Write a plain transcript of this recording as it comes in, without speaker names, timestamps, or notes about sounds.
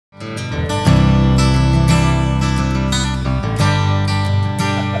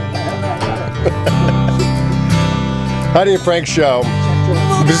Heidi and Frank show. If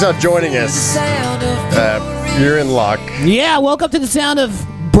you're just not joining us, you're in luck. Yeah, woke up to the sound of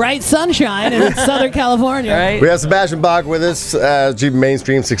bright sunshine in Southern California. Right. We have Sebastian Bach with us, achieved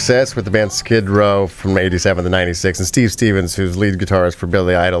mainstream success with the band Skid Row from 87 to 96, and Steve Stevens, who's lead guitarist for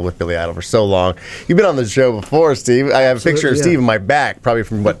Billy Idol, with Billy Idol for so long. You've been on the show before, Steve. I have a picture of Steve in my back, probably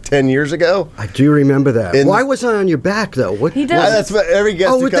from, 10 years ago? I do remember that. Why was I on your back, though? What? He does. That's what every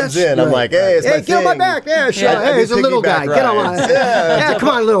guest who comes in. I'm like, hey, it's my get on my thing. back. Yeah, sure. Yeah, Hey, he's a little guy. piggyback Get on my rides. Yeah, come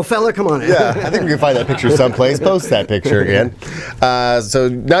on, little fella. Come on. Yeah, I think we can find that picture someplace. Post that picture again.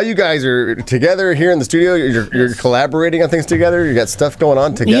 So now you guys are together here in the studio. You're collaborating on things together. You got stuff going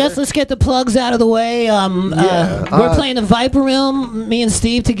on together. Yes, let's get the plugs out of the way. We're playing the Viper Room, me and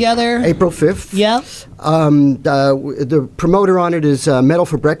Steve together. April 5th. Yep. The promoter on it is Metal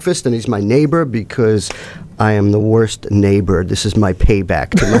for Breakfast, and he's my neighbor because I am the worst neighbor. This is my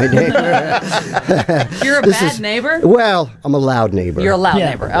payback to my neighbor. You're a bad neighbor? Well, I'm a loud neighbor. You're a loud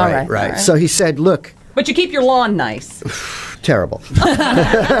neighbor. All right. Right. So he said, look. But you keep your lawn nice. Terrible.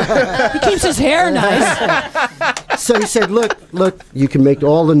 He keeps his hair nice. So he said, look, you can make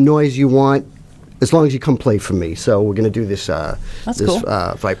all the noise you want as long as you come play for me. So we're going to do this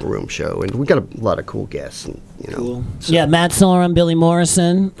Viper Room show. And we got a lot of cool guests. And, Cool. So. Yeah, Matt Sorum, Billy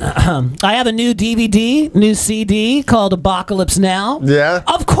Morrison. I have a new DVD, new CD called Apocalypse Now. Yeah.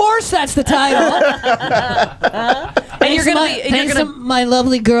 Of course, that's the title. And you're thanks to my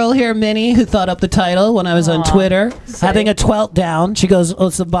lovely girl here, Minnie, who thought up the title when I was on Twitter. Having a 12th down. She goes, oh,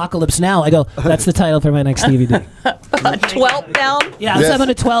 it's Apocalypse Now. I go, that's the title for my next DVD. A 12th down? Yeah, I'm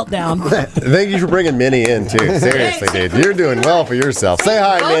having a 12th down. Thank you for bringing Minnie in, too. Seriously, dude. You're doing well for yourself. Say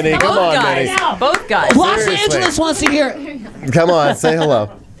hi, Minnie. Come on, guys. Minnie. Both guys. Los Angeles wants to hear it. Come on, say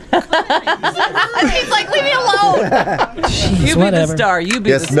hello. He's like, leave me alone. Jeez, You be the star. You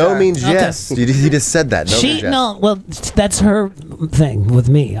be the star. Yes, no means yes. He just said that. No means yes. No, well, that's her thing with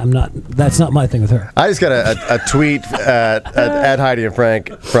me. That's not my thing with her. I just got a tweet at Heidi and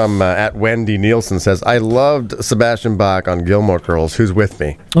Frank from at Wendy Nielsen says, I loved Sebastian Bach on Gilmore Girls. Who's with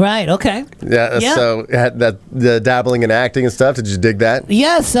me? Right, okay. Yeah. So the dabbling in acting and stuff. Did you dig that?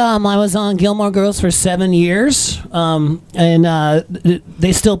 Yes, I was on Gilmore Girls for 7 years, and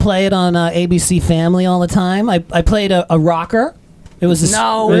they still play it on ABC Family all the time. I played a rocker. It was a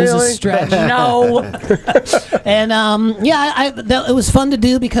stretch. No. And it was fun to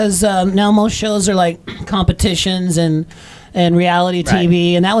do because now most shows are like competitions and reality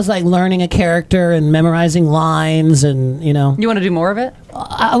TV, and that was like learning a character and memorizing lines, and You want to do more of it?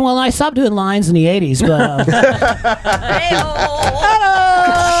 Well, I stopped doing lines in the 80s, but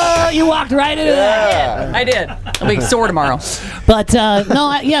you walked right into that. I did. I'll be sore tomorrow. But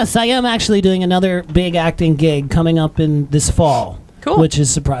yes, I am actually doing another big acting gig coming up in this fall. Cool. Which is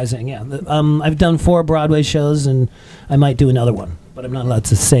surprising. Yeah, I've done 4 Broadway shows, and I might do another one. But I'm not allowed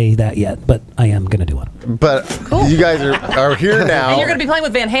to say that yet, but I am going to do one. But you guys are here now. And you're going to be playing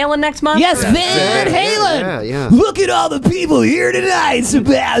with Van Halen next month? Yes, Van Halen. Yeah. Look at all the people here tonight,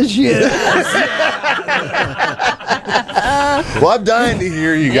 Sebastian. Well, I'm dying to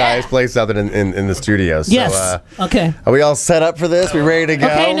hear you guys play something in the studio. So, Yes. Okay. Are we all set up for this? We ready to go?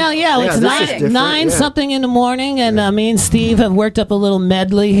 Okay, now, it's this is nine different, something in the morning, and me and Steve have worked up a little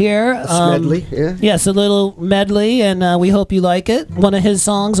medley here. Medley, yeah. Yes, a little medley, and we hope you like it. One of his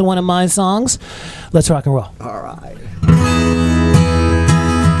songs and one of my songs. Let's rock and roll. All right.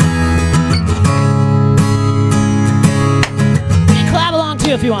 And clap along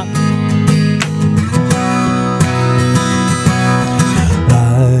too if you want.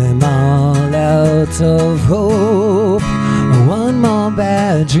 I'm all out of hope. One more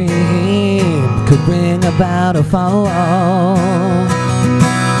bad dream could bring about a fall.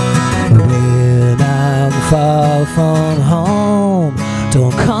 When I'm far from home,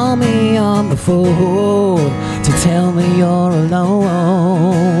 don't call me on the phone to tell me you're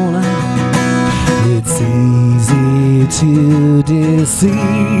alone. It's easy to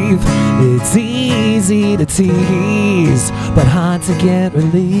deceive, it's easy to tease, but hard to get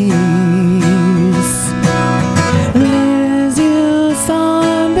release. Les yeux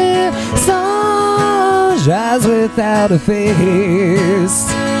sans visage, eyes without a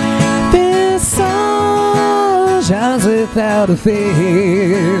face. Visage, eyes without a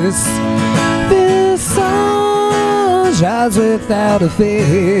face. Visage, eyes without a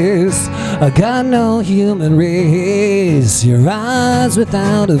face. I got no human race. Your eyes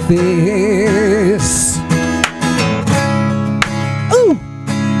without a face. Ooh.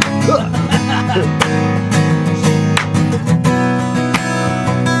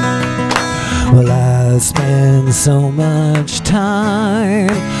 Well, I spend so much time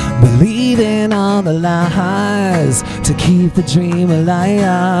believing all the lies to keep the dream alive.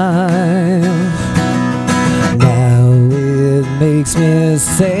 Now it makes me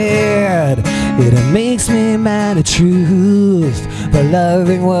sad, it makes me mad at truth for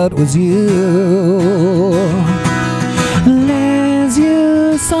loving what was you. Les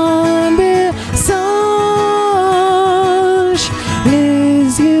yeux sont berçanges,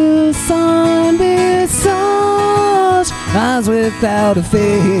 les yeux sont berçanges, eyes without a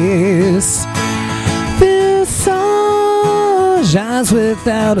face. Berçanges, eyes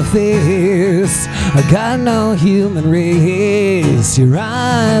without a face. I got no human race, your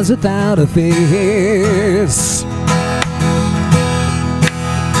eyes without a face.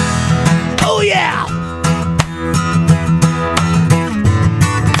 Oh yeah!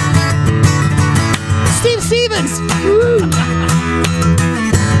 Stevens!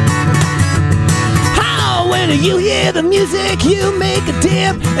 How when you hear the music you make a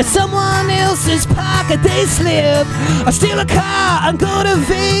dip, in someone else's pocket they slip. I steal a car and go to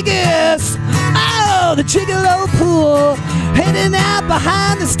Vegas. Oh, the Gigolo pool, heading out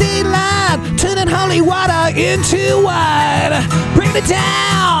behind the state line, turning holy water into wine. Bring it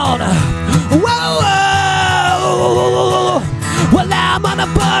down. Whoa, whoa. Well, now I'm on a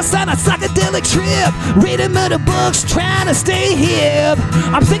bus on a psychedelic trip, reading murder books, trying to stay hip.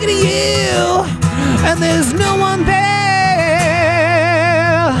 I'm thinking of you, and there's no one there.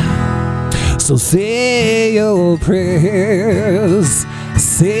 So say your prayers,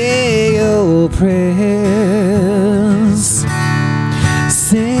 say your prayers,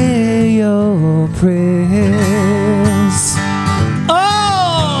 say your prayers.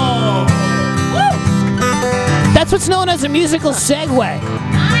 Oh! Woo! That's what's known as a musical segue.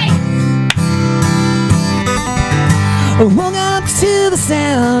 Woke up to the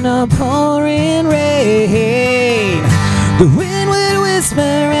sound of pouring rain. The wind would whisper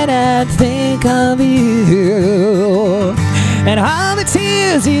and I'd think of you, and all the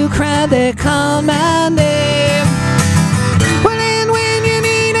tears you cried, they called my name. Well, and when you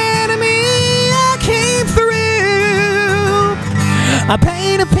needed me, I came through. I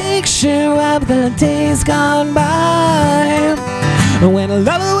paint a picture of the days gone by, when a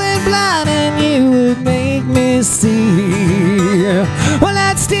lover went blind and you would make me see. Well,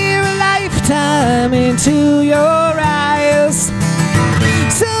 I'd steer a lifetime into your eyes,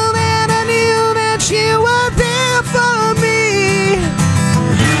 so that I knew that you were there for me.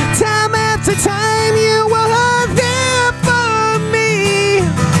 Time after time you were there for me.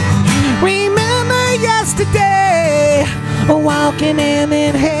 Remember yesterday, walking hand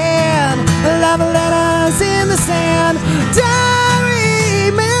in hand, love letters in the sand. I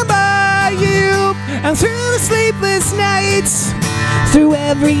remember you, and through the sleepless nights, through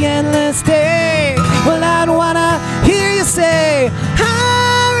every endless day, well, I'd wanna hear you say,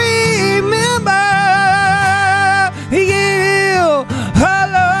 I remember you.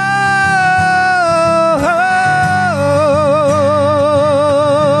 Hello.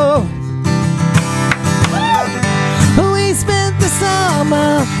 We spent the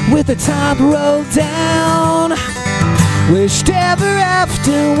summer with the top rolled down. Wished ever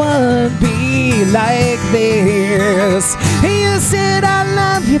after would be like this. You said I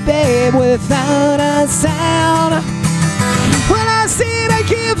love you, babe, without a sound. Well, I said I'd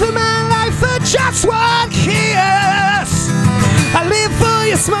give my life for just one kiss. I live for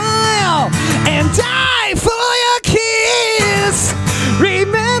your smile and die for your kiss.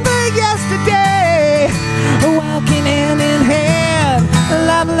 Remember yesterday, walking hand in hand,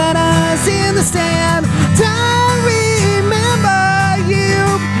 love letters in the stand.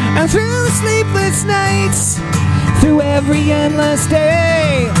 And through the sleepless nights, through every endless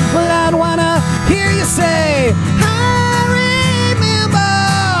day, well, I'd wanna hear you say, I remember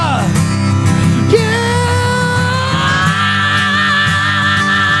you.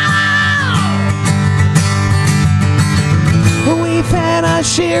 We've had our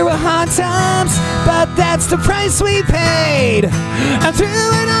share of hard times, but that's the price we paid. And through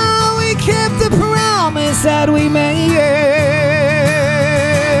it all, we kept the promise that we made.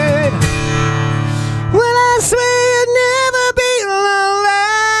 I swear you'd never be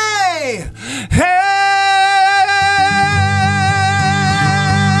lonely. Hey,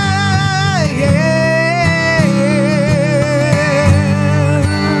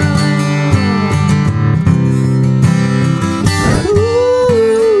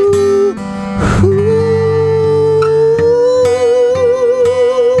 ooh, ooh.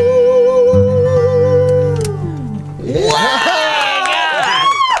 Yeah. Wow.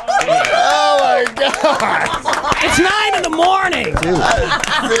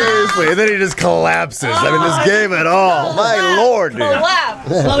 Briefly, and then he just collapses. I mean, this game at all. My Lord, dude.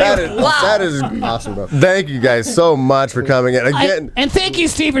 That is Awesome, bro. Thank you guys so much for coming in again. And thank you,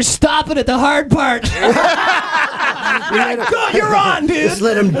 Steve, for stopping at the hard part. Go, you're on, dude. Just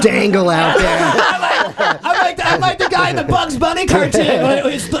let him dangle out there. I'm like the guy in the Bugs Bunny cartoon.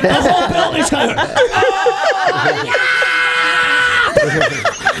 The whole building's kind of.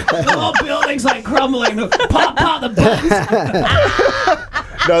 The whole building's like crumbling. Pop the buttons.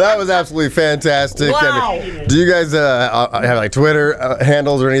 No, that was absolutely fantastic. Wow. And do you guys have like Twitter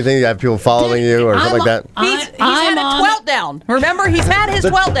handles or anything? You have people following you or something like that? He's had a twelt down. Remember, he's had his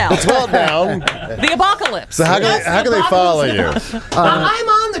twelt down. 12 down. The apocalypse. So how can they follow you? I'm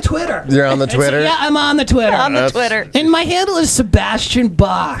on the Twitter. You're on the Twitter? Yeah, I'm on the Twitter. On the Twitter. And my handle is Sebastian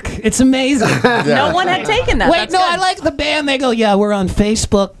Bach. It's amazing. No one had taken that. Wait, That's no, good. I like the band. They go, yeah, we're on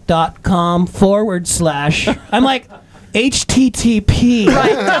Facebook.com/. I'm like, HTTP.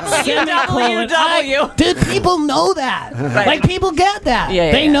 Right. www. Did people know that? Right. Like, people get that.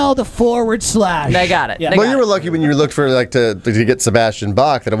 Yeah, they yeah. know the /. They got it. Yeah. They Well, got you were lucky when you looked for like to get Sebastian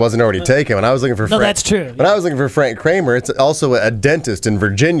Bach that it wasn't already taken. When I was looking for No, Frank, that's true. When I was looking for Frank Kramer, it's also a dentist in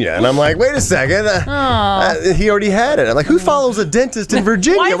Virginia, and I'm like, wait a second, he already had it. I'm like, who follows a dentist in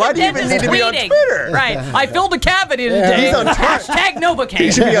Virginia? Why do you even need to be on Twitter? Right. I filled a cavity today. He's on Hashtag Novocaine. He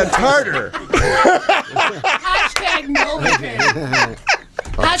should be on Tartar. Hashtag Novocaine.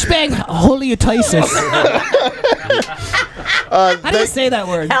 Hashtag holiotisis. How do you say that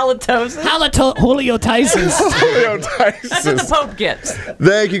word? Halitosis. Holiotisis. That's what the Pope gets.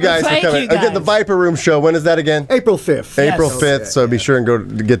 Thank you guys Thank for coming. you guys. Again, the Viper Room show. When is that again? April 5th. April Yes. 5th. So be sure and go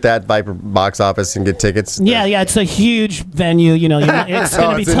to get that Viper box office and get tickets. Yeah, it's a huge venue. It's going to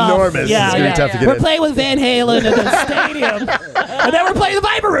be it's tough. enormous. Yeah, It's gonna be tough to get We're in. playing with Van Halen at the stadium, and then we're playing the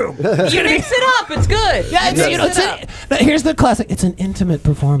Viper Room. You mix it up. It's good. Yeah, here's the classic. It's an intimate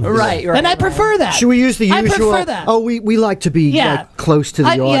performance. Right. And I prefer that. Should we use the I usual? prefer that. Oh, we like to be like close to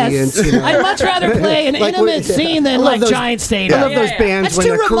the audience. Yes. You know? I'd much rather play an Like intimate scene I than love like those- giant stadium. I love those bands That's when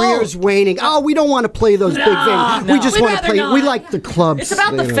too their remote. career's waning. Oh, we don't want to play those big venues. no. We just We'd want to rather play. not. We like the clubs. It's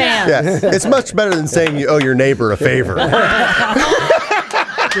about the you know. fans. Yeah, it's much better than saying you owe your neighbor a favor.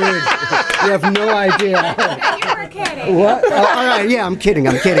 Dude, you have no idea. You were kidding. What? Oh, all right, yeah, I'm kidding.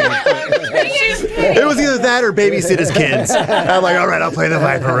 It was either that or babysit his kids. I'm like, all right, I'll play the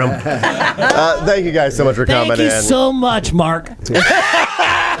Viper Room. Thank you guys so much for coming Thank you in. so much, Mark.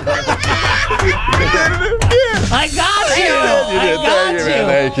 I got you.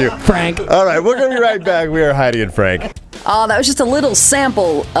 Thank you. Frank. All right, we're going to be right back. We are Heidi and Frank. That was just a little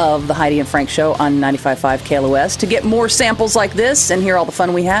sample of the Heidi and Frank show on 95.5 KLOS. To get more samples like this and hear all the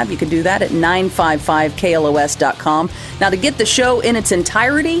fun we have, you can do that at 955KLOS.com. Now, to get the show in its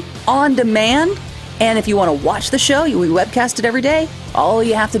entirety on demand, and if you want to watch the show, we webcast it every day, all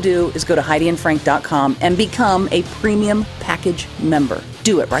you have to do is go to HeidiandFrank.com and become a premium package member.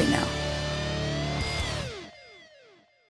 Do it right now.